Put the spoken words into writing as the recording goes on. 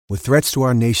With threats to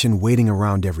our nation waiting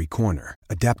around every corner,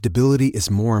 adaptability is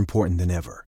more important than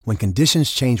ever. When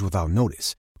conditions change without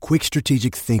notice, quick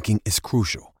strategic thinking is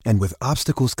crucial. And with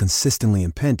obstacles consistently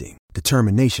impending,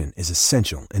 determination is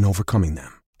essential in overcoming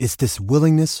them. It's this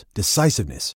willingness,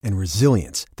 decisiveness, and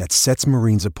resilience that sets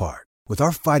Marines apart. With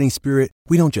our fighting spirit,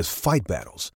 we don't just fight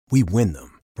battles, we win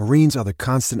them. Marines are the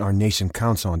constant our nation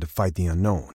counts on to fight the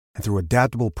unknown. And through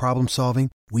adaptable problem solving,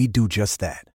 we do just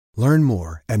that. Learn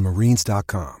more at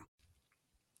marines.com.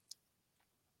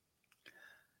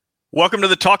 Welcome to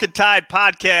the Talkin Tide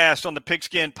podcast on the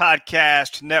Pigskin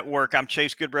Podcast Network. I'm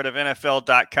Chase Goodbread of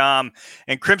NFL.com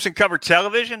and Crimson Cover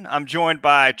Television. I'm joined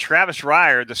by Travis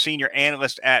Reier, the senior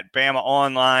analyst at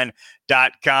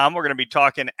BamaOnline.com. We're going to be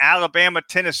talking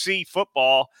Alabama-Tennessee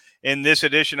football in this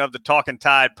edition of the Talkin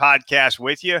Tide podcast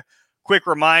with you. Quick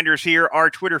reminders here, our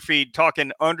Twitter feed,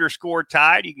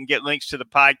 Talkin_Tide. You can get links to the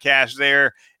podcast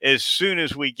there as soon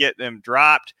as we get them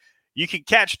dropped. You can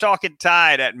catch Talkin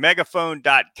Tide at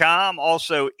megaphone.com.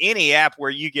 Also, any app where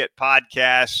you get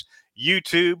podcasts,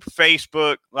 YouTube,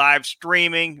 Facebook, live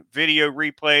streaming, video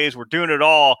replays. We're doing it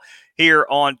all here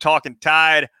on Talkin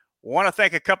Tide. Want to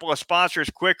thank a couple of sponsors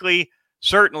quickly.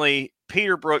 Certainly,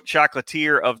 Peterbrook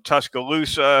Chocolatier of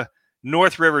Tuscaloosa,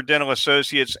 North River Dental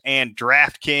Associates, and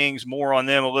DraftKings. More on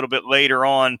them a little bit later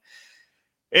on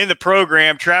in the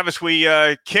program. Travis, we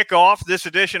kick off this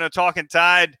edition of Talkin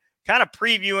Tide kind of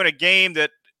previewing a game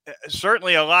that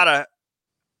certainly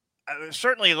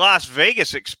Las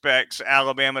Vegas expects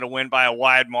Alabama to win by a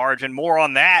wide margin. More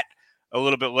on that a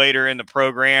little bit later in the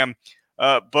program.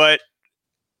 But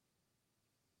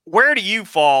where do you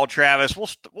fall, Travis?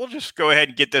 We'll just go ahead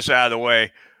and get this out of the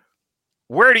way.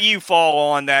 Where do you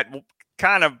fall on that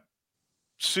kind of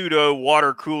pseudo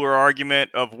water cooler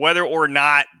argument of whether or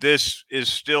not this is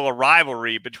still a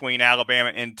rivalry between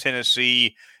Alabama and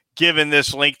Tennessee, given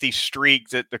this lengthy streak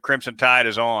that the Crimson Tide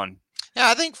is on? Yeah,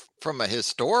 I think from a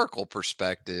historical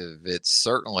perspective, it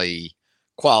certainly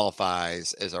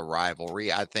qualifies as a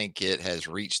rivalry. I think it has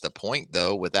reached the point,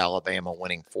 though, with Alabama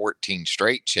winning 14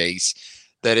 straight, Chase,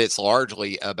 that it's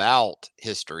largely about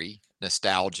history,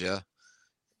 nostalgia.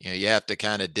 You know, you have to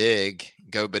kind of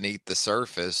go beneath the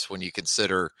surface when you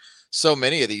consider so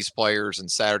many of these players in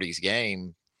Saturday's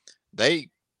game, they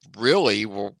really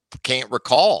can't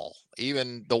recall.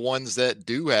 Even the ones that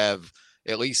do have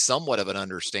at least somewhat of an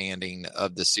understanding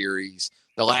of the series,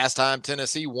 the last time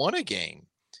Tennessee won a game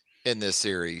in this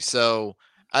series. So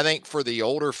I think for the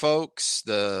older folks,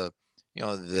 the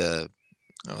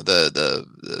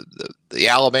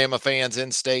Alabama fans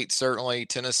in state, certainly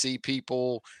Tennessee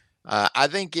people, I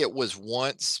think it was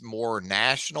once more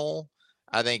national.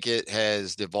 I think it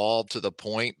has devolved to the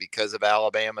point because of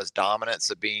Alabama's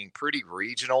dominance of being pretty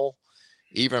regional,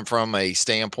 even from a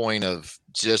standpoint of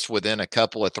just within a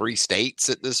couple of three states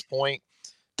at this point.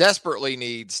 Desperately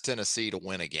needs Tennessee to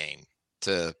win a game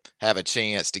to have a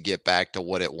chance to get back to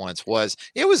what it once was.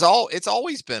 It's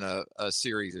always been a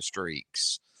series of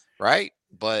streaks, right?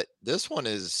 But this one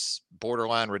is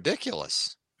borderline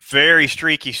ridiculous. Very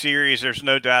streaky series. There's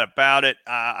no doubt about it.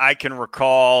 I can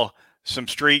recall some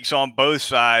streaks on both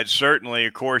sides. Certainly,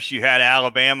 of course, you had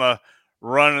Alabama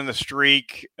running the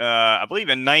streak, I believe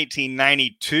in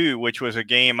 1992, which was a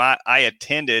game I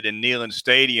attended in Neyland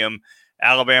Stadium.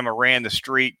 Alabama ran the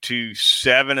streak to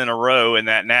 7 in a row in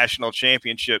that national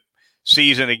championship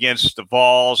season against the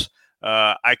Vols.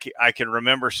 I can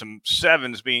remember some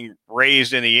 7s being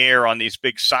raised in the air on these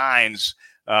big signs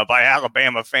by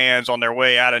Alabama fans on their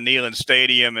way out of Neyland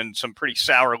Stadium, and some pretty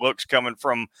sour looks coming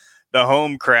from the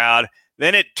home crowd.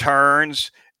 Then it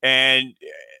turns, and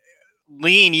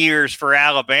lean years for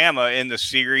Alabama in the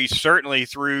series, certainly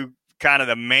through kind of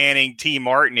the Manning T.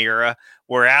 Martin era,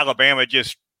 where Alabama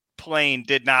just plain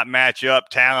did not match up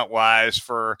talent-wise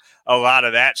for a lot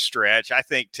of that stretch. I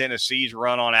think Tennessee's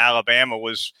run on Alabama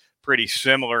was pretty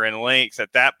similar in length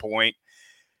at that point.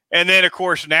 And then, of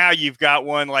course, now you've got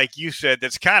one, like you said,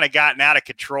 that's kind of gotten out of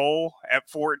control at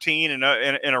 14 in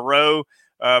a row,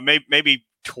 maybe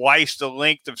twice the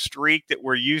length of streak that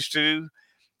we're used to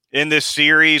in this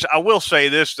series. I will say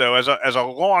this, though, as a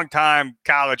longtime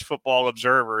college football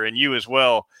observer, and you as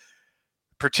well,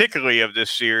 particularly of this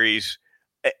series,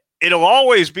 it'll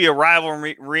always be a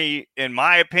rivalry, in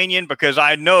my opinion, because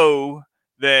I know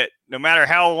that no matter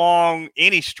how long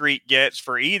any streak gets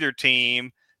for either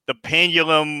team, the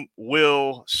pendulum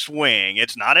will swing.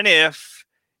 It's not an if,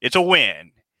 it's a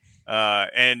when.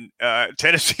 And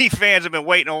Tennessee fans have been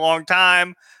waiting a long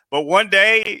time, but one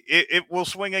day it will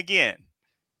swing again.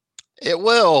 It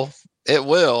will.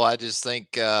 I just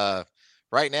think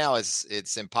right now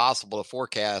it's impossible to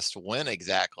forecast when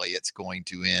exactly it's going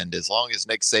to end. As long as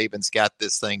Nick Saban's got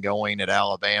this thing going at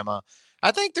Alabama,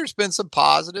 I think there's been some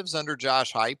positives under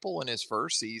Josh Heupel in his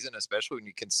first season, especially when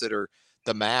you consider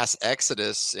the mass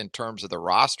exodus in terms of the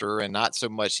roster, and not so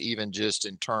much even just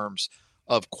in terms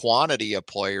of quantity of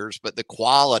players, but the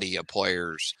quality of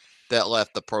players that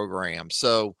left the program.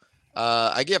 So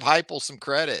I give Heupel some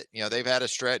credit. You know, they've had a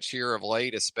stretch here of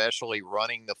late, especially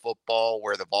running the football,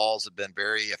 where the Vols have been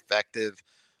very effective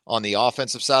on the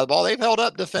offensive side of the ball. They've held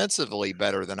up defensively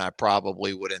better than I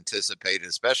probably would anticipate,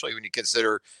 especially when you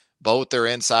consider both their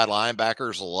inside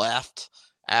linebackers left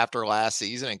after last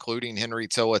season, including Henry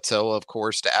To'oTo'o, of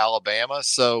course, to Alabama.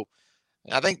 So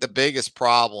I think the biggest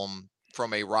problem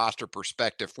from a roster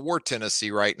perspective for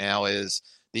Tennessee right now is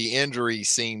the injuries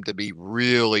seem to be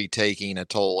really taking a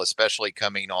toll, especially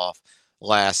coming off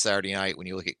last Saturday night. When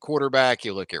you look at quarterback,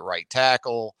 you look at right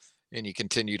tackle, and you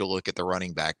continue to look at the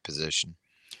running back position.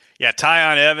 Yeah,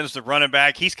 Tyon Evans, the running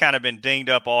back, he's kind of been dinged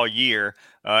up all year,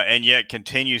 and yet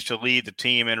continues to lead the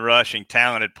team in rushing.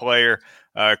 Talented player.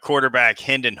 Quarterback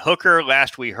Hendon Hooker,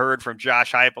 last we heard from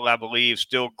Josh Heupel, I believe,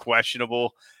 still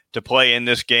questionable to play in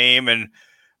this game, and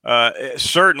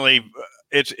certainly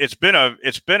it's been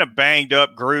a banged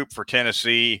up group for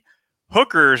Tennessee.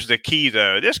 Hooker's the key,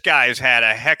 though. This guy's had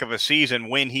a heck of a season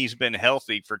when he's been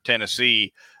healthy for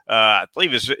Tennessee. I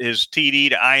believe his TD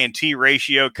to INT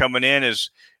ratio coming in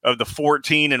is of the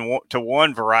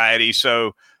 14-to-1 variety.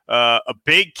 So a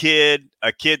big kid,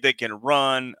 a kid that can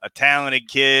run, a talented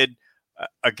kid,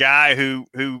 a guy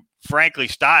who frankly,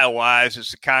 style-wise,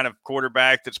 is the kind of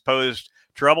quarterback that's posed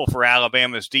trouble for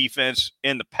Alabama's defense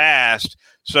in the past.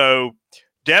 So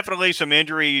definitely some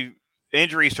injuries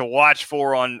to watch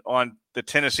for on the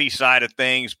Tennessee side of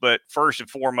things, but first and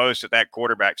foremost at that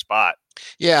quarterback spot.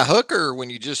 Yeah, Hooker, when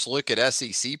you just look at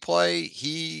SEC play,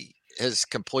 he has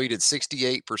completed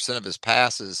 68% of his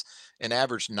passes and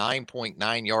averaged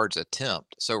 9.9 yards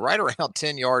attempt. So right around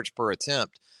 10 yards per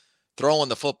attempt. Throwing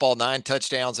the football, 9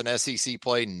 touchdowns in SEC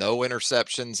play, no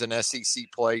interceptions in SEC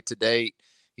play to date.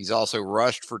 He's also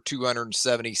rushed for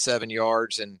 277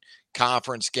 yards in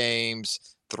conference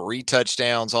games, 3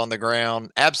 touchdowns on the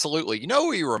ground. Absolutely. You know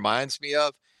who he reminds me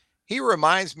of? He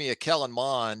reminds me of Kellen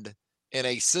Mond in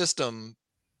a system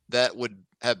that would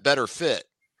have better fit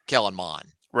Kellen Mond.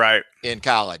 Right. In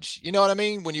college. You know what I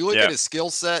mean? When you look at his skill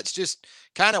sets, just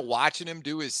kind of watching him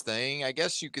do his thing, I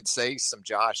guess you could say some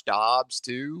Josh Dobbs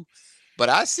too. But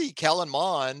I see Kellen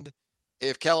Mond,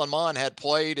 if Kellen Mond had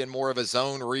played in more of a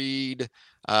zone read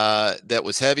that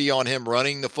was heavy on him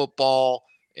running the football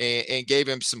and gave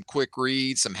him some quick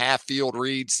reads, some half field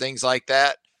reads, things like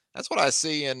that. That's what I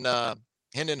see in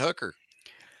Hendon Hooker.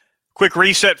 Quick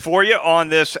reset for you on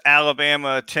this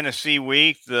Alabama-Tennessee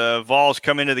week. The Vols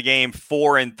come into the game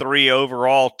 4-3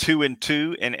 overall,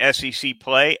 2-2 in SEC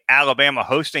play. Alabama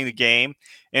hosting the game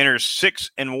enters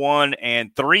 6-1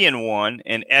 and 3-1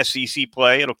 in SEC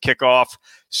play. It'll kick off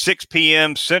 6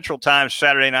 p.m. Central Time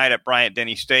Saturday night at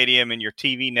Bryant-Denny Stadium and your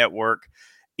TV network,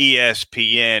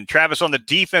 ESPN. Travis, on the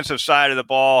defensive side of the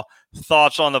ball,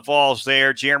 thoughts on the Vols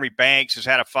there? Jeremy Banks has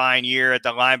had a fine year at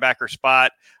the linebacker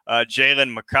spot.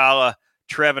 Jalen McCullough,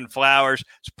 Trevin Flowers.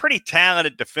 It's pretty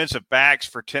talented defensive backs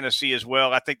for Tennessee as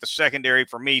well. I think the secondary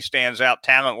for me stands out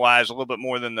talent-wise a little bit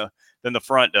more than the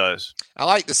front does. I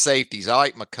like the safeties. I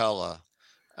like McCullough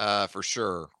for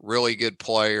sure. Really good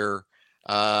player.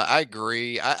 I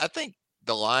agree. I think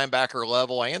the linebacker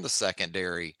level and the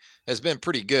secondary has been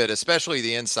pretty good, especially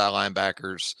the inside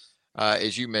linebackers.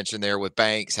 As you mentioned there, with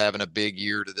Banks having a big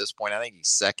year to this point. I think he's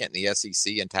second in the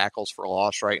SEC in tackles for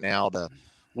loss right now to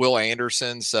Will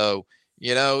Anderson. So,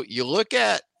 you know, you look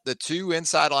at the 2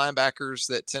 inside linebackers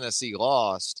that Tennessee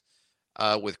lost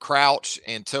with Crouch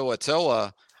and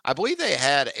To'oTo'o. I believe they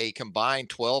had a combined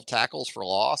 12 tackles for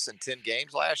loss in 10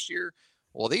 games last year.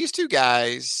 Well, these 2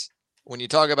 guys, when you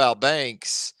talk about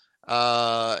Banks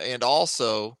and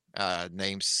also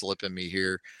names slipping me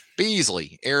here,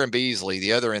 Aaron Beasley,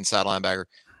 the other inside linebacker,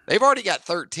 they've already got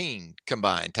 13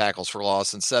 combined tackles for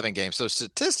loss in 7 games. So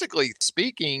statistically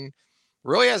speaking,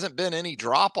 really hasn't been any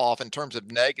drop off in terms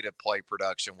of negative play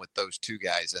production with those 2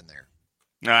 guys in there.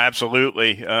 No,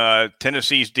 absolutely.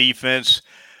 Tennessee's defense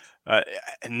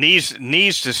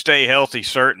needs to stay healthy,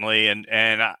 certainly, and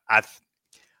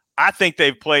I think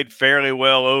they've played fairly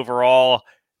well overall.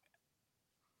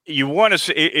 You want to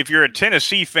see, if you're a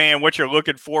Tennessee fan, what you're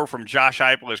looking for from Josh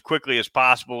Heupel as quickly as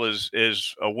possible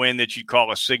is a win that you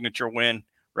call a signature win,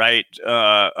 right?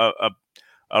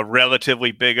 A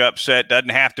relatively big upset. Doesn't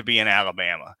have to be in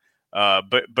Alabama,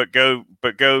 but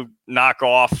go knock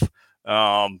off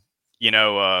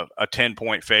a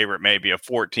 10-point favorite, maybe a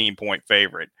 14-point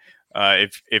favorite.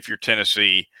 If you're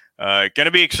Tennessee, going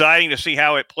to be exciting to see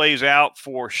how it plays out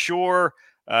for sure.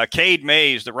 Cade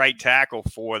Mays, the right tackle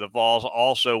for the Vols,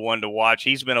 also one to watch.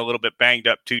 He's been a little bit banged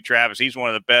up too, Travis. He's one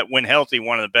of the best, when healthy,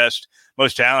 one of the best,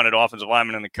 most talented offensive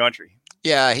linemen in the country.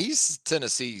 Yeah, he's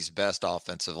Tennessee's best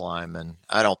offensive lineman.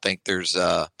 I don't think there's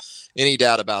any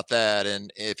doubt about that.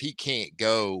 And if he can't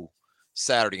go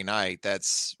Saturday night,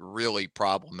 that's really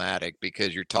problematic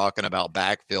because you're talking about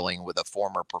backfilling with a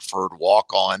former preferred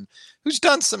walk-on who's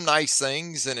done some nice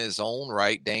things in his own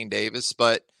right, Dane Davis.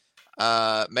 But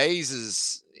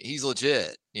Mays he's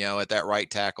legit, at that right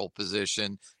tackle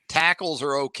position. Tackles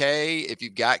are okay if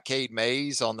you've got Cade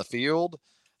Mays on the field.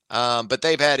 But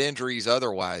they've had injuries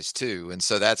otherwise too. And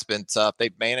so that's been tough.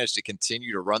 They've managed to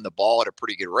continue to run the ball at a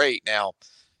pretty good rate. Now,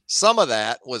 some of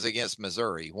that was against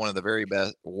Missouri, one of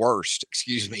the worst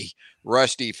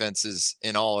rush defenses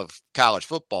in all of college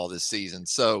football this season.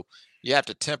 So you have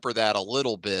to temper that a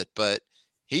little bit, but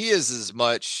he is as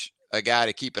much a guy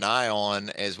to keep an eye on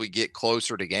as we get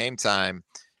closer to game time,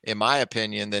 in my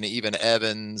opinion, than even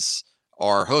Evans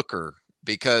or Hooker,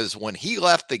 because when he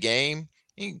left the game,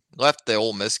 he left the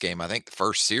Ole Miss game, I think the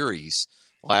first series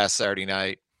last Saturday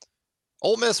night.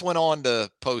 Ole Miss went on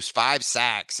to post 5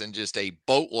 sacks and just a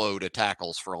boatload of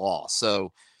tackles for loss.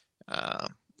 So,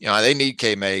 they need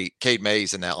Cade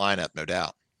Mays in that lineup, no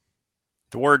doubt.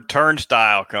 The word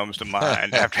turnstile comes to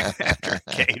mind after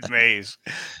Cade Mays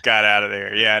got out of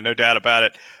there. Yeah, no doubt about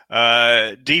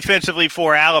it. Defensively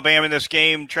for Alabama in this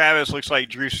game, Travis, looks like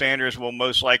Drew Sanders will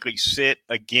most likely sit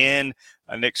again.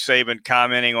 Nick Saban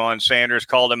commenting on Sanders,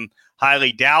 called him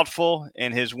highly doubtful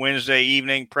in his Wednesday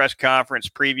evening press conference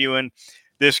previewing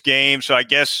this game. So I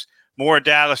guess more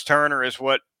Dallas Turner is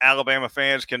what Alabama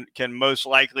fans can most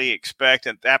likely expect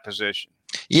at that position.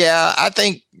 Yeah, I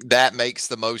think that makes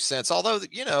the most sense. Although,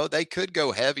 they could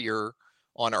go heavier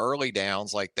on early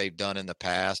downs like they've done in the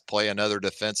past, play another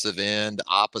defensive end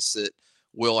opposite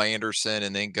Will Anderson,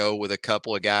 and then go with a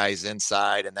couple of guys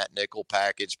inside in that nickel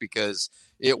package, because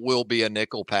it will be a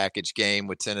nickel package game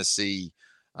with Tennessee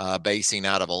basing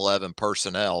out of 11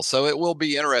 personnel. So it will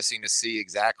be interesting to see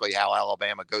exactly how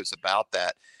Alabama goes about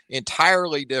that.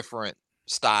 Entirely different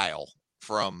style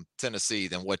from Tennessee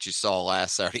than what you saw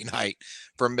last Saturday night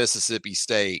from Mississippi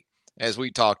State. As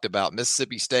we talked about,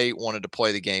 Mississippi State wanted to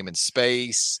play the game in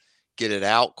space, get it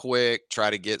out quick, try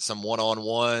to get some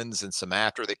one-on-ones and some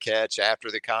after the catch,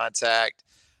 after the contact.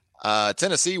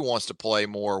 Tennessee wants to play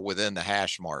more within the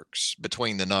hash marks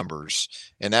between the numbers,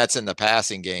 and that's in the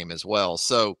passing game as well.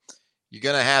 So you're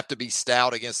going to have to be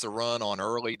stout against the run on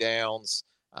early downs.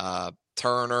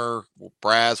 Turner,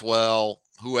 Braswell,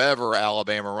 whoever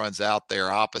Alabama runs out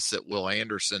there opposite Will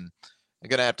Anderson, are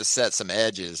going to have to set some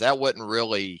edges. That wasn't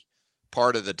really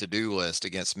part of the to-do list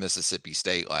against Mississippi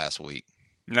State last week.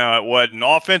 No, it wasn't.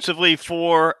 Offensively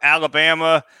for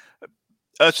Alabama,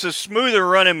 it's a smoother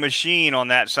running machine on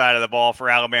that side of the ball for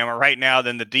Alabama right now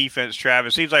than the defense,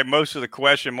 Travis. It seems like most of the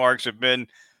question marks have been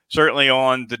certainly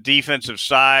on the defensive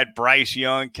side. Bryce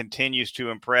Young continues to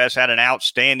impress, had an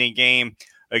outstanding game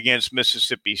against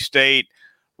Mississippi State.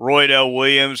 Roydell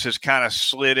Williams has kind of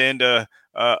slid into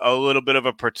a little bit of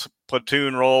a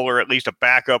platoon role, or at least a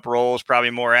backup role is probably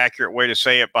a more accurate way to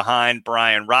say it, behind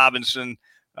Brian Robinson.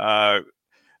 Of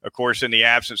course, in the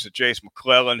absence of Jace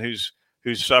McClellan, who's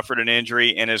suffered an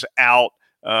injury and is out.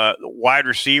 The wide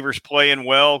receivers playing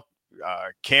well.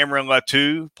 Cameron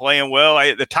Latu playing well.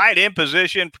 The tight end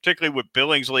position, particularly with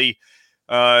Billingsley,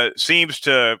 seems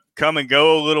to come and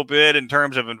go a little bit in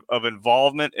terms of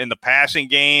involvement in the passing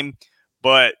game.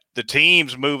 But the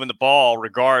team's moving the ball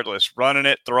regardless, running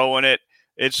it, throwing it.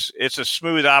 It's a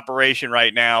smooth operation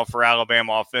right now for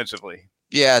Alabama offensively.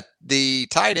 Yeah, the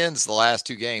tight ends the last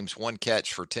 2 games, 1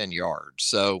 catch for 10 yards.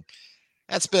 So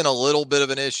that's been a little bit of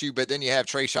an issue. But then you have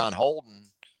Trayshawn Holden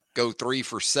go 3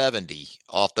 for 70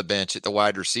 off the bench at the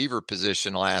wide receiver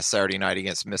position last Saturday night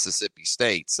against Mississippi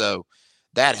State. So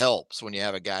that helps when you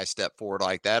have a guy step forward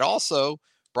like that. Also,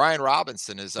 Brian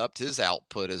Robinson has upped his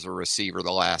output as a receiver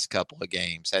the last couple of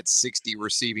games, had 60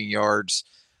 receiving yards,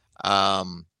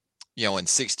 in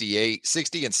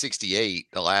 60 and 68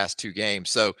 the last 2 games.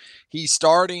 So he's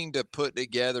starting to put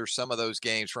together some of those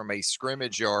games from a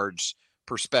scrimmage yards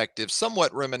perspective,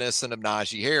 somewhat reminiscent of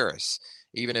Najee Harris.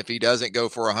 Even if he doesn't go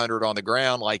for 100 on the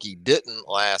ground like he didn't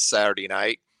last Saturday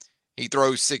night, he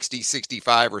throws 60,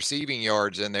 65 receiving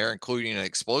yards in there, including an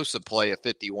explosive play of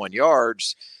 51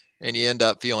 yards, and you end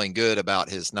up feeling good about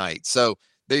his night. So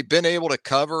they've been able to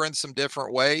cover in some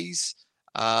different ways,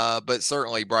 but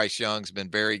certainly Bryce Young's been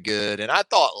very good. And I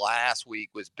thought last week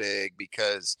was big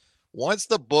because once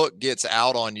the book gets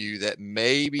out on you that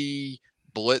maybe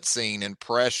blitzing and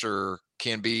pressure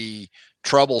can be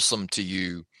troublesome to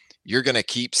you, you're going to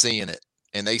keep seeing it.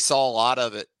 And they saw a lot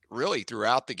of it really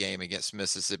throughout the game against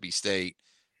Mississippi State,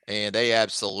 and they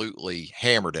absolutely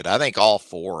hammered it. I think all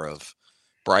 4 of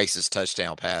Bryce's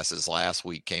touchdown passes last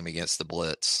week came against the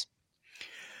blitz.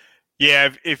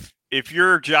 Yeah, if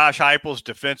you're Josh Heupel's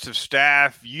defensive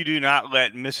staff, you do not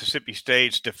let Mississippi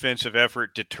State's defensive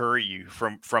effort deter you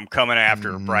from coming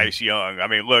after Bryce Young. I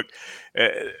mean, look,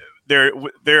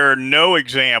 there are no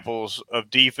examples of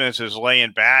defenses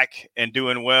laying back and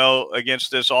doing well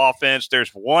against this offense. There's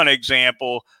one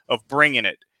example of bringing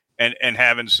it and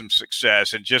having some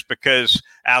success. And just because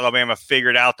Alabama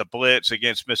figured out the blitz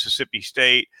against Mississippi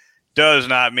State does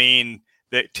not mean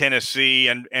that Tennessee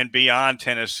and beyond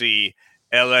Tennessee,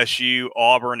 LSU,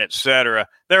 Auburn, et cetera,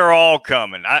 they're all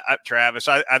coming. Travis,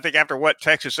 I think after what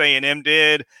Texas A&M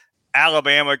did,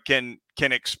 Alabama can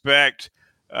expect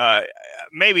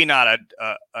maybe not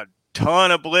a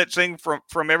ton of blitzing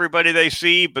from everybody they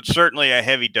see, but certainly a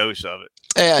heavy dose of it.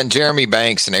 Yeah, and Jeremy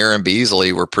Banks and Aaron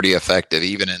Beasley were pretty effective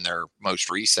even in their most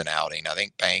recent outing. I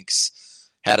think Banks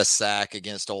had a sack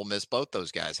against Ole Miss. Both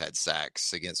those guys had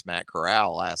sacks against Matt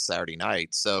Corral last Saturday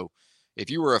night. So if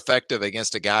you were effective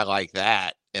against a guy like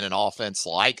that in an offense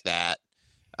like that,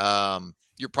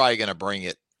 you're probably going to bring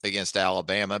it against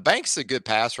Alabama. Banks is a good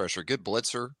pass rusher, good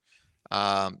blitzer.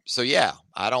 So yeah,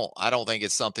 I don't think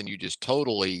it's something you just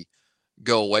totally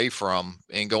go away from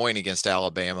in going against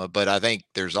Alabama. But I think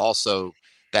there's also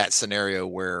that scenario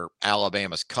where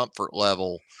Alabama's comfort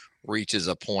level reaches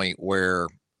a point where,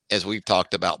 as we've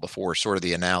talked about before, sort of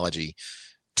the analogy,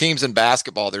 teams in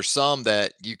basketball, there's some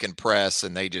that you can press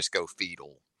and they just go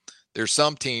fetal. There's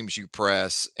some teams you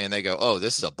press and they go, oh,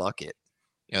 this is a bucket.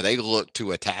 They look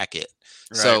to attack it.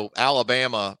 Right. So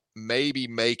Alabama may be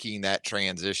making that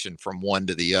transition from one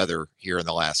to the other here in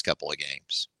the last couple of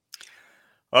games.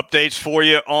 Updates for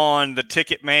you on the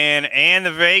Ticket Man and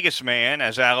the Vegas Man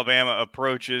as Alabama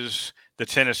approaches the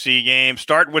Tennessee game.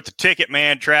 Starting with the Ticket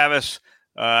Man, Travis.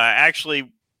 Actually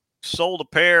sold a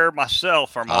pair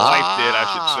myself, or my wife did, I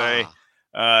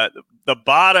should say. The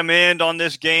bottom end on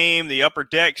this game, the upper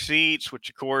deck seats, which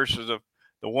of course is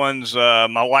the ones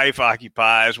my wife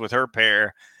occupies with her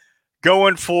pair,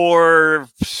 going for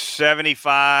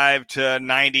 $75 to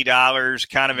 $90,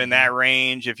 kind of in that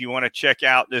range. If you want to check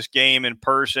out this game in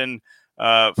person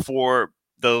for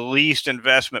the least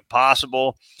investment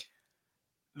possible.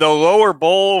 The lower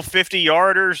bowl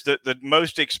 50-yarders, the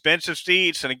most expensive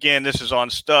seats, and again, this is on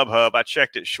StubHub. I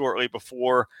checked it shortly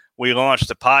before we launched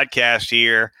the podcast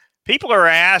here. People are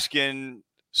asking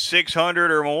 $600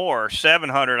 or more,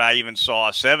 $700. I even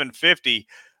saw $750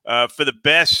 for the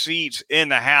best seats in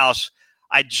the house.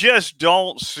 I just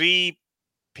don't see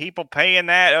people paying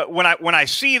that. When I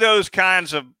see those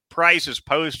kinds of prices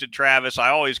posted, Travis, I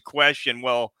always question,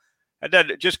 well,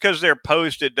 just because they're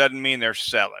posted doesn't mean they're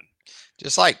selling.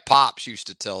 Just like Pops used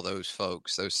to tell those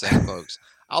same folks,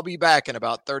 I'll be back in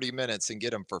about 30 minutes and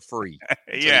get them for free.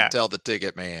 Yeah. Tell the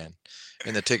Ticket Man.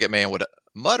 And the Ticket Man would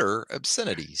mutter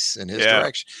obscenities in his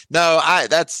direction. No,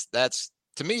 that's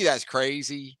to me, that's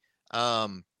crazy.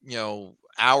 Our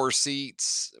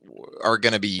seats are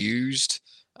going to be used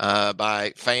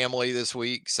by family this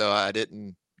week. So I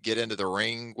didn't get into the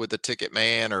ring with the Ticket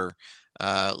Man or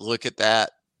look at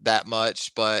that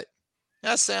much, but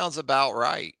that sounds about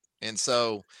right. And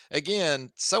so,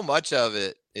 again, so much of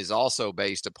it is also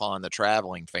based upon the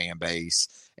traveling fan base.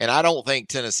 And I don't think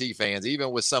Tennessee fans,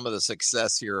 even with some of the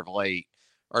success here of late,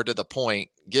 are to the point,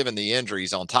 given the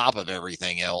injuries on top of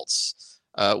everything else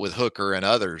with Hooker and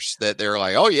others, that they're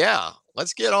like, oh, yeah,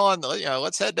 let's get on,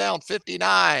 let's head down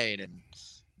 59 and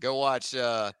go watch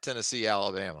Tennessee,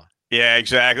 Alabama. Yeah,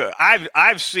 exactly.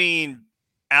 I've seen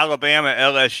Alabama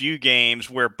LSU games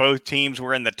where both teams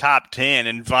were in the top 10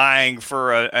 and vying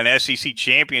for an SEC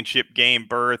championship game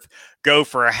berth, go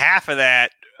for half of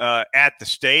that at the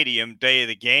stadium day of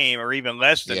the game, or even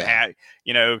less than half,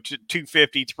 $250,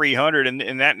 $300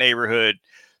 in that neighborhood.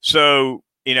 So,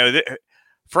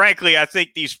 frankly, I think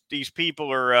these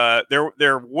people are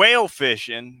they're whale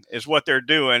fishing is what they're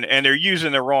doing, and they're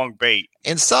using the wrong bait.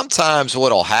 And sometimes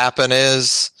what'll happen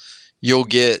is you'll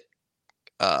get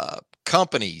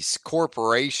companies,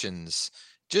 corporations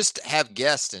just have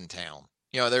guests in town.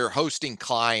 They're hosting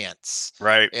clients,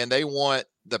 right? And they want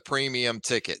the premium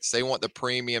tickets, they want the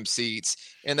premium seats,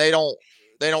 and they don't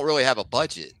really have a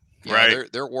budget.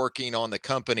 Right? They're working on the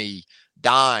company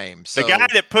dime. So the guy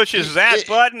that pushes that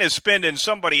button is spending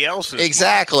somebody else's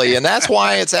exactly, money. And that's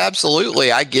why it's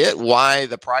absolutely. I get why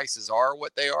the prices are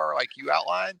what they are, like you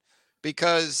outlined.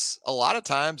 because a lot of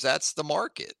times that's the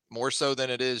market more so than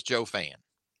it is Joe Fan.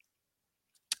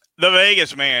 The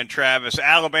Vegas man, Travis.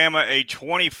 Alabama, a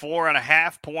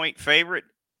 24.5-point favorite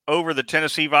over the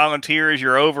Tennessee Volunteers.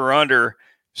 You're over under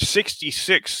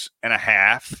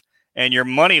 66.5, and your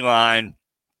money line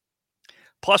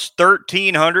plus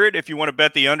 1,300 if you want to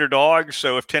bet the underdog.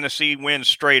 So if Tennessee wins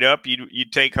straight up,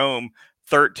 you'd take home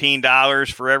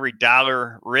 $13 for every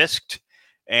dollar risked.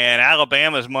 And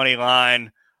Alabama's money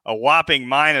line, a whopping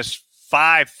minus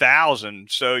 5,000.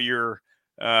 So you're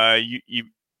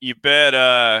you bet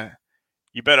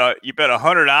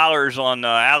 $100 on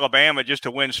Alabama just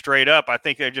to win straight up. I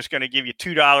think they're just going to give you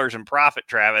 $2 in profit,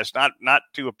 Travis. Not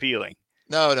too appealing.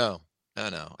 No.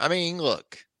 I mean,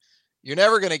 look, you're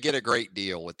never going to get a great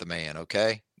deal with the man.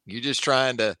 Okay, you're just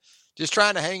trying to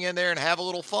hang in there and have a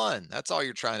little fun. That's all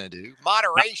you're trying to do.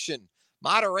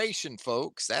 Moderation,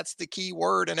 folks. That's the key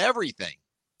word in everything.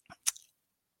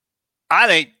 I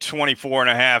think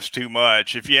 24.5 is too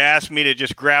much. If you ask me to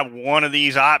just grab one of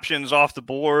these options off the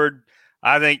board,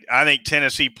 I think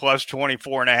Tennessee plus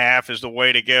 24.5 is the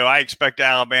way to go. I expect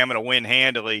Alabama to win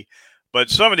handily, but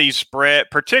some of these spread,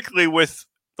 particularly with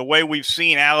the way we've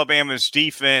seen Alabama's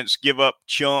defense give up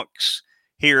chunks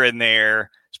here and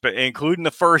there, including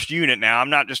the first unit. Now, I'm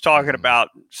not just talking about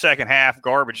second half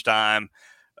garbage time.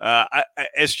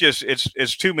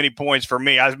 It's too many points for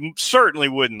me. I certainly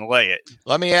wouldn't lay it.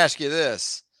 Let me ask you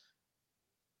this.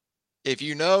 If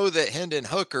you know that Hendon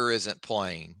Hooker isn't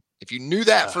playing, if you knew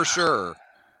that for sure,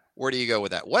 where do you go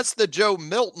with that? What's the Joe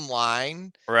Milton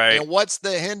line? Right. And what's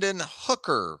the Hendon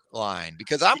Hooker line?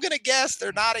 Because I'm going to guess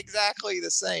they're not exactly the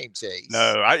same, Chase.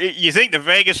 No. You think the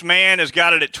Vegas man has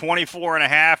got it at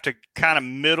 24.5 to kind of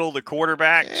middle the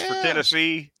quarterbacks for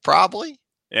Tennessee? Probably.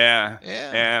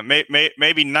 Yeah.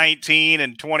 Maybe 19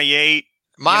 and 28.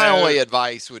 My only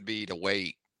advice would be to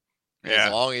wait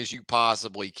as long as you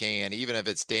possibly can, even if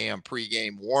it's damn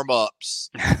pregame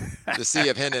warm-ups, to see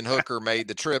if Hendon Hooker made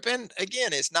the trip. And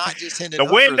again, it's not just Hendon Hooker.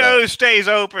 The window stays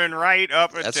open right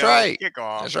up until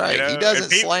kickoff. That's right. He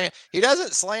doesn't He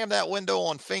doesn't slam that window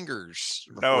on fingers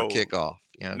before kickoff.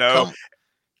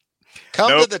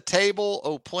 Come to the table,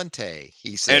 O Puente,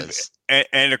 he says.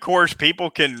 And of course,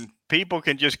 people can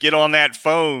just get on that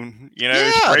phone,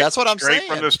 that's what I'm saying.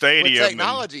 From the stadium. What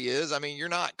technology you're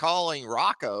not calling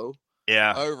Rocco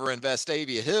over in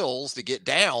Vestavia Hills to get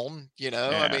down, you're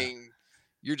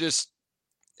just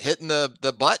hitting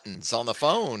the buttons on the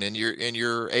phone and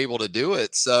you're able to do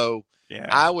it. So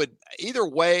I would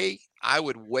wait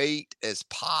as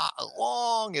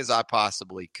long as I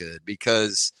possibly could,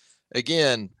 because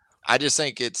again, I just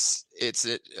think it's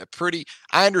a pretty.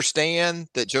 I understand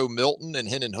that Joe Milton and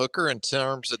Hendon Hooker, in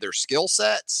terms of their skill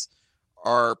sets,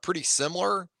 are pretty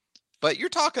similar, but you're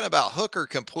talking about Hooker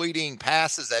completing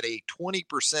passes at a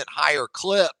 20% higher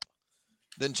clip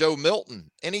than Joe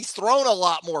Milton, and he's thrown a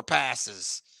lot more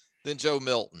passes than Joe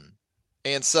Milton,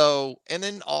 and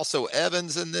then also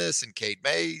Evans in this and Cade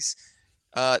Mays.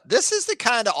 This is the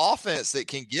kind of offense that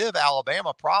can give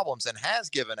Alabama problems and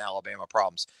has given Alabama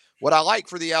problems. What I like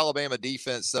for the Alabama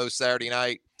defense, though, Saturday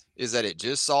night is that it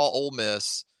just saw Ole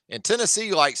Miss, and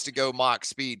Tennessee likes to go mock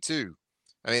speed too.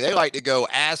 They like to go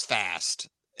as fast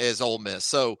as Ole Miss.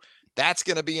 So that's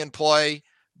going to be in play,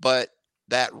 but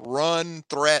that run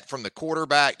threat from the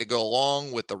quarterback to go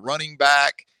along with the running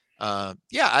back, I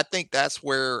think that's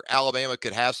where Alabama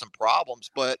could have some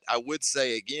problems. But I would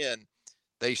say, again,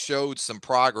 they showed some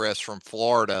progress from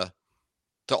Florida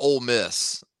to Ole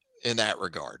Miss in that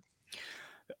regard.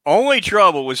 Only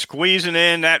trouble was squeezing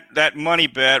in that money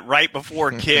bet right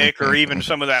before kick, or even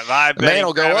some of that live betting. The man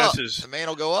will go up. The man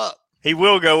will go up. He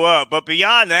will go up. But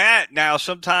beyond that, now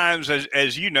sometimes,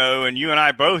 as you know, and you and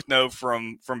I both know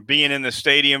from being in the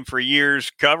stadium for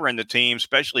years covering the team,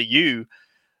 especially you,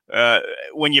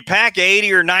 when you pack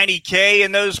 80 or 90K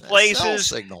in those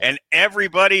places and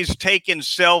everybody's taking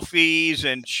selfies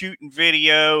and shooting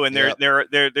video, and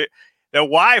they're the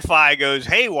Wi-Fi goes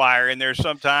haywire in there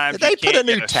sometimes. Did they put a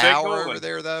new tower over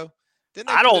there, though?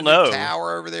 I don't know.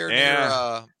 Tower over there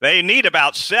near. They need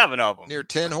about 7 of them near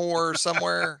Tin Whore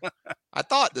somewhere. I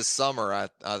thought this summer. I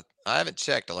haven't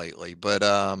checked lately, but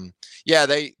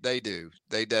they do.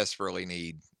 They desperately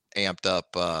need amped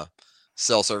up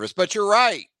cell service. But you're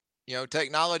right.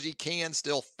 Technology can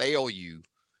still fail you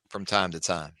from time to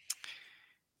time.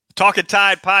 Talkin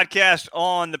Tide podcast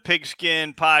on the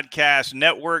Pigskin Podcast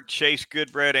Network. Chase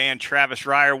Goodbread and Travis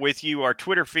Reier with you. Our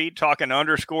Twitter feed,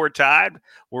 Talkin_Tide.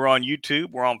 We're on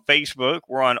YouTube. We're on Facebook.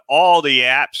 We're on all the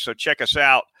apps, so check us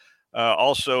out.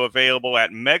 Also available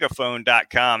at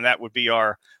megaphone.com. That would be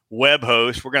our web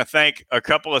host. We're going to thank a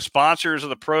couple of sponsors of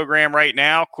the program right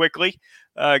now quickly.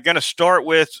 Going to start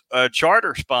with a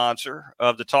charter sponsor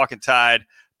of the Talkin Tide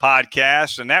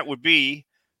podcast, and that would be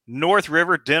North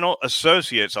River Dental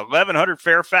Associates, 1100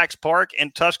 Fairfax Park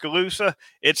in Tuscaloosa.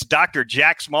 It's Dr.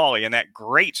 Jack Smalley and that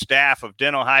great staff of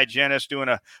dental hygienists doing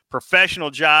a professional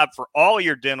job for all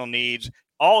your dental needs,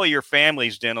 all of your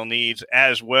family's dental needs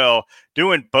as well,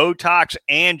 doing Botox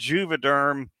and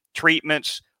Juvederm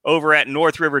treatments over at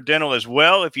North River Dental as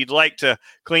well. If you'd like to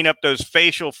clean up those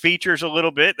facial features a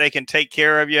little bit, they can take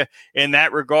care of you in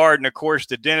that regard. And of course,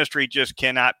 the dentistry just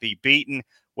cannot be beaten,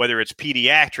 whether it's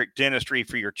pediatric dentistry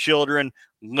for your children,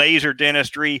 laser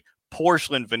dentistry,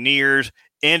 porcelain veneers,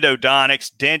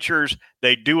 endodontics, dentures.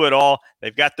 They do it all.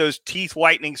 They've got those teeth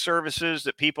whitening services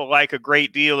that people like a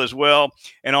great deal as well.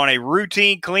 And on a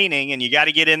routine cleaning, and you got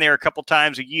to get in there a couple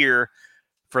times a year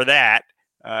for that,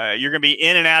 you're going to be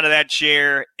in and out of that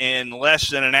chair in less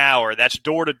than an hour. That's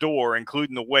door to door,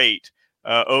 including the wait,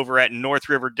 over at North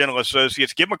River Dental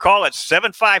Associates. Give them a call at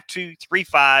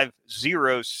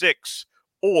 752-3506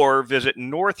 or visit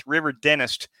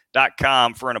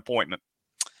northriverdentist.com for an appointment.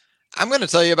 I'm going to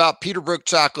tell you about Peterbrook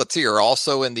Chocolatier,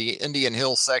 also in the Indian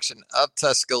Hill section of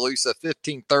Tuscaloosa,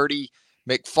 1530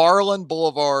 McFarland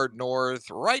Boulevard North,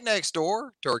 right next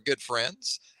door to our good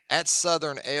friends at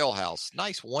Southern Ale House.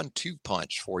 Nice 1-2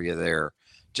 punch for you there,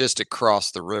 just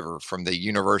across the river from the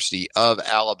University of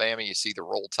Alabama. You see the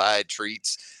Roll Tide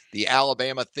treats, the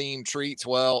Alabama themed treats.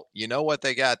 Well, you know what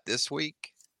they got this week?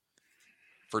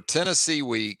 For Tennessee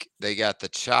week, they got the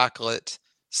chocolate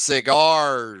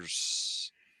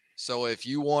cigars. So if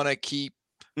you want to keep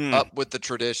up with the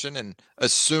tradition, and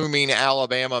assuming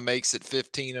Alabama makes it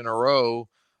 15 in a row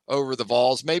over the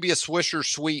Vols, maybe a Swisher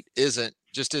Sweet isn't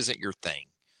your thing.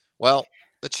 Well,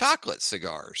 the chocolate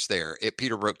cigars there at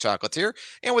Peterbrook Chocolatier.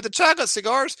 And with the chocolate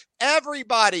cigars,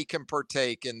 everybody can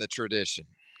partake in the tradition.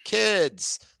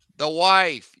 Kids, the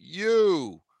wife,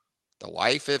 you, the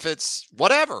wife, if it's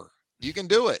whatever, you can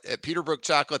do it at Peterbrook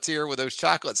Chocolatier with those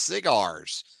chocolate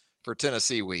cigars for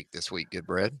Tennessee week this week. Good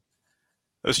bread.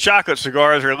 Those chocolate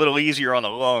cigars are a little easier on the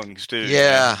lungs too.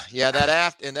 Yeah.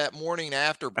 That morning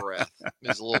after breath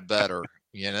is a little better,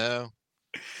 you know.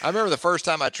 I remember the first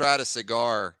time I tried a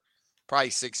cigar, probably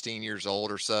 16 years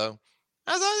old or so.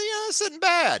 I thought, this isn't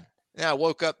bad. And I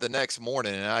woke up the next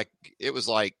morning and it was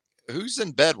like, who's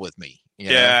in bed with me?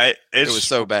 It was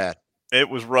so bad. It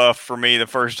was rough for me the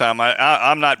first time.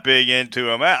 I'm not big into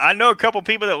them. I know a couple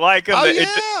people that like them.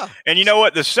 And you know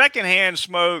what? The secondhand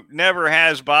smoke never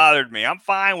has bothered me. I'm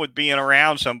fine with being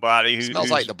around somebody who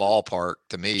smells like the ballpark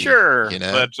to me. Sure,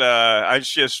 but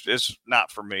it's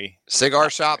not for me. Cigar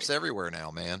shops everywhere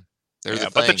now, man.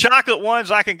 But the chocolate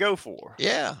ones I can go for.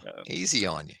 Yeah, easy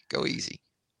on you. Go easy.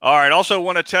 All right. Also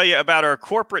want to tell you about our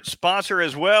corporate sponsor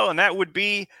as well, and that would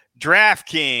be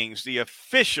DraftKings, the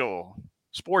official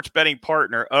sports betting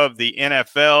partner of the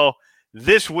NFL.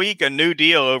 This week, a new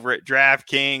deal over at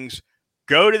DraftKings.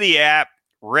 Go to the app,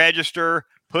 register,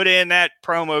 put in that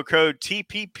promo code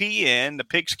TPPN, the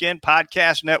Pigskin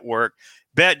Podcast Network.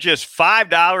 Bet just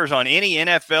 $5 on any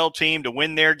NFL team to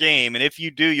win their game. And if you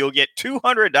do, you'll get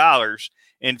 $200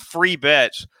 in free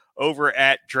bets over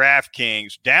at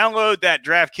DraftKings. Download that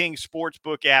DraftKings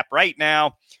Sportsbook app right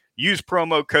now. Use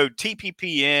promo code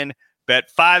TPPN.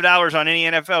 Bet $5 on any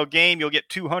NFL game, you'll get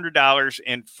 $200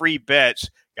 in free bets.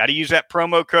 Got to use that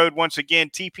promo code once again,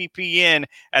 TPPN,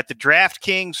 at the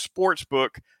DraftKings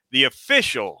Sportsbook, the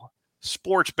official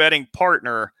sports betting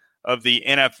partner of the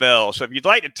NFL. So if you'd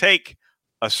like to take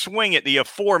a swing at the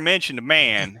aforementioned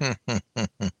man,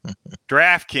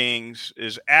 DraftKings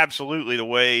is absolutely the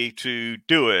way to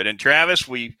do it. And Travis,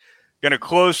 we're going to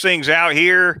close things out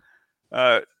here,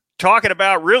 talking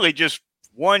about really just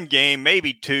one game,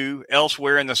 maybe two,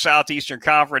 elsewhere in the Southeastern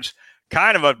Conference.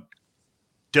 Kind of a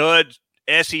dud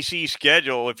SEC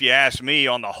schedule, if you ask me,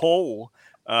 on the whole,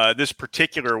 this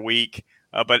particular week.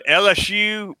 But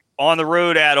LSU on the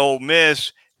road at Ole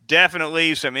Miss,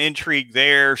 definitely some intrigue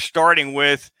there, starting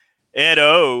with Ed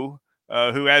O,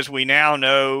 who, as we now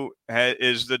know,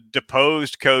 is the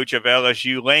deposed coach of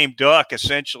LSU. Lame duck,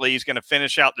 essentially. He's going to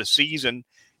finish out the season,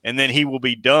 and then he will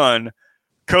be done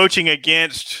coaching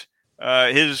against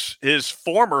his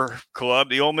former club,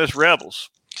 the Ole Miss Rebels.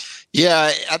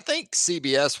 Yeah, I think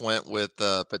CBS went with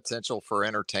potential for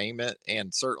entertainment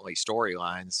and certainly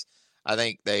storylines. I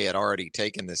think they had already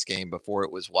taken this game before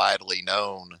it was widely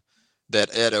known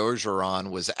that Ed Orgeron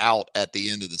was out at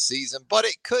the end of the season. But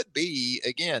it could be,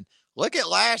 again, look at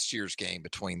last year's game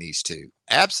between these two.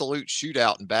 Absolute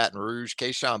shootout in Baton Rouge.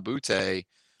 Keishawn Butte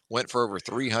went for over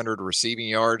 300 receiving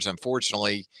yards.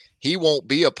 Unfortunately, he won't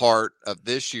be a part of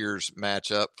this year's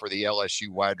matchup for the LSU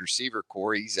wide receiver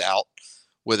core. He's out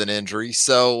with an injury.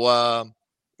 So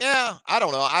Yeah, I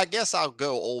don't know. I guess I'll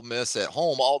go Ole Miss at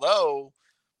home. Although,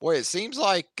 boy, it seems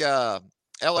like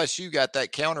LSU got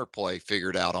that counterplay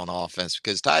figured out on offense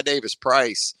because Ty Davis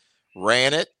Price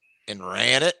ran it and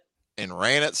ran it and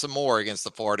ran it some more against the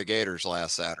Florida Gators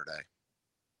last Saturday.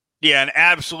 Yeah, an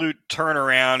absolute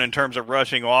turnaround in terms of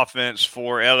rushing offense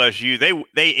for LSU.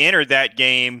 They entered that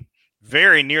game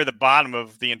very near the bottom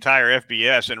of the entire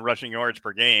FBS in rushing yards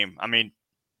per game. I mean,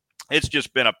 it's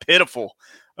just been a pitiful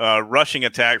rushing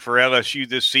attack for LSU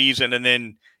this season. And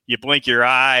then you blink your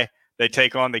eye, they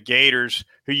take on the Gators,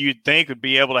 who you'd think would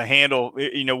be able to handle,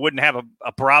 wouldn't have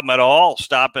a problem at all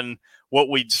stopping what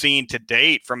we'd seen to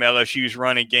date from LSU's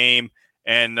running game.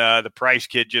 And the Price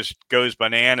kid just goes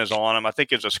bananas on him. I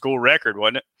think it's a school record,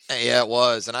 wasn't it? Yeah, it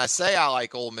was. And I say I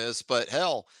like Ole Miss, but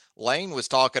hell, Lane was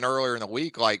talking earlier in the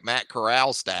week like Matt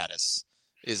Corral status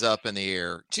is up in the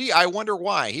air. Gee, I wonder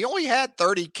why. He only had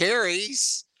 30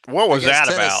 carries. What was that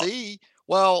Tennessee. about?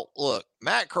 Well, look,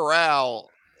 Matt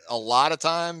Corral, a lot of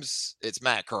times it's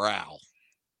Matt Corral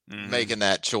making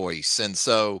that choice. And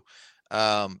so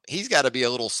he's got to be a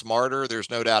little smarter.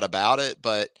 There's no doubt about it.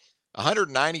 But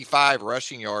 195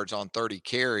 rushing yards on 30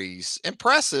 carries,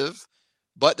 impressive.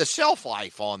 But the shelf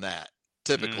life on that,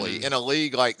 typically in a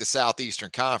league like the Southeastern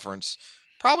Conference,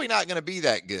 probably not going to be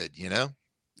that good,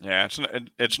 Yeah,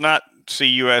 it's not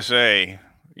CUSA,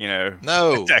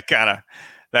 No, that kind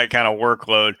of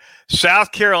workload.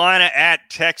 South Carolina at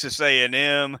Texas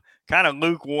A&M, kind of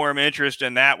lukewarm interest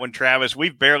in that one, Travis.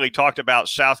 We've barely talked about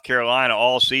South Carolina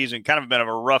all season. Kind of been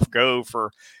a rough go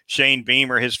for Shane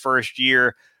Beamer his first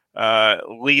year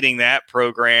leading that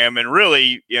program. And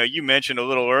really, you mentioned a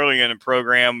little earlier in the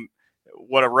program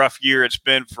what a rough year it's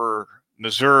been for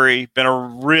Missouri, been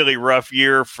a really rough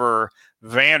year for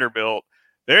Vanderbilt.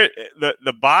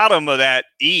 The bottom of that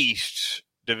East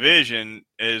division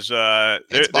is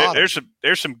there's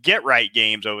some get right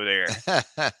games over there.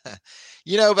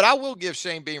 But I will give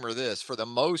Shane Beamer this. For the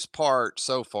most part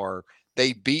so far,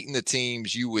 they've beaten the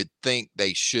teams you would think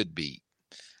they should beat.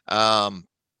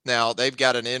 Now, they've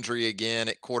got an injury again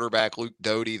at quarterback. Luke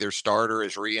Doty, their starter,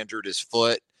 has re-injured his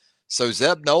foot. So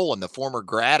Zeb Nolan, the former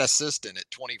grad assistant at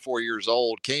 24 years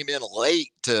old, came in late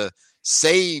to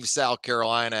save South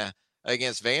Carolina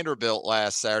against Vanderbilt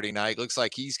last Saturday night. Looks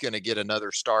like he's going to get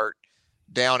another start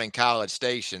down in College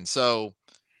Station. So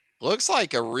looks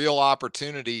like a real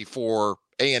opportunity for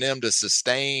A&M to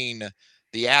sustain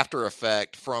the after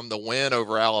effect from the win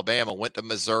over Alabama. Went to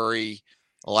Missouri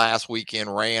last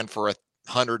weekend, ran for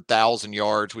 100,000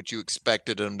 yards, which you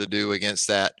expected them to do against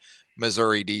that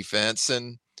Missouri defense,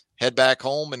 and head back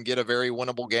home and get a very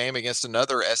winnable game against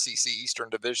another SEC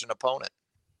Eastern Division opponent.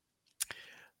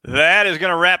 That is going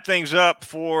to wrap things up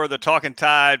for the Talkin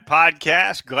Tide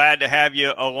podcast. Glad to have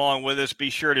you along with us.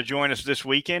 Be sure to join us this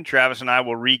weekend. Travis and I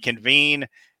will reconvene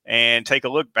and take a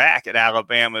look back at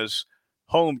Alabama's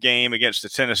home game against the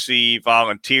Tennessee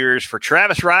Volunteers. For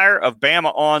Travis Reier of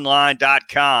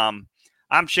BamaOnline.com,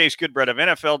 I'm Chase Goodbread of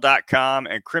NFL.com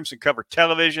and Crimson Cover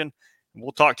Television.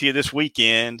 We'll talk to you this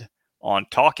weekend on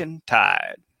Talkin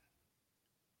Tide.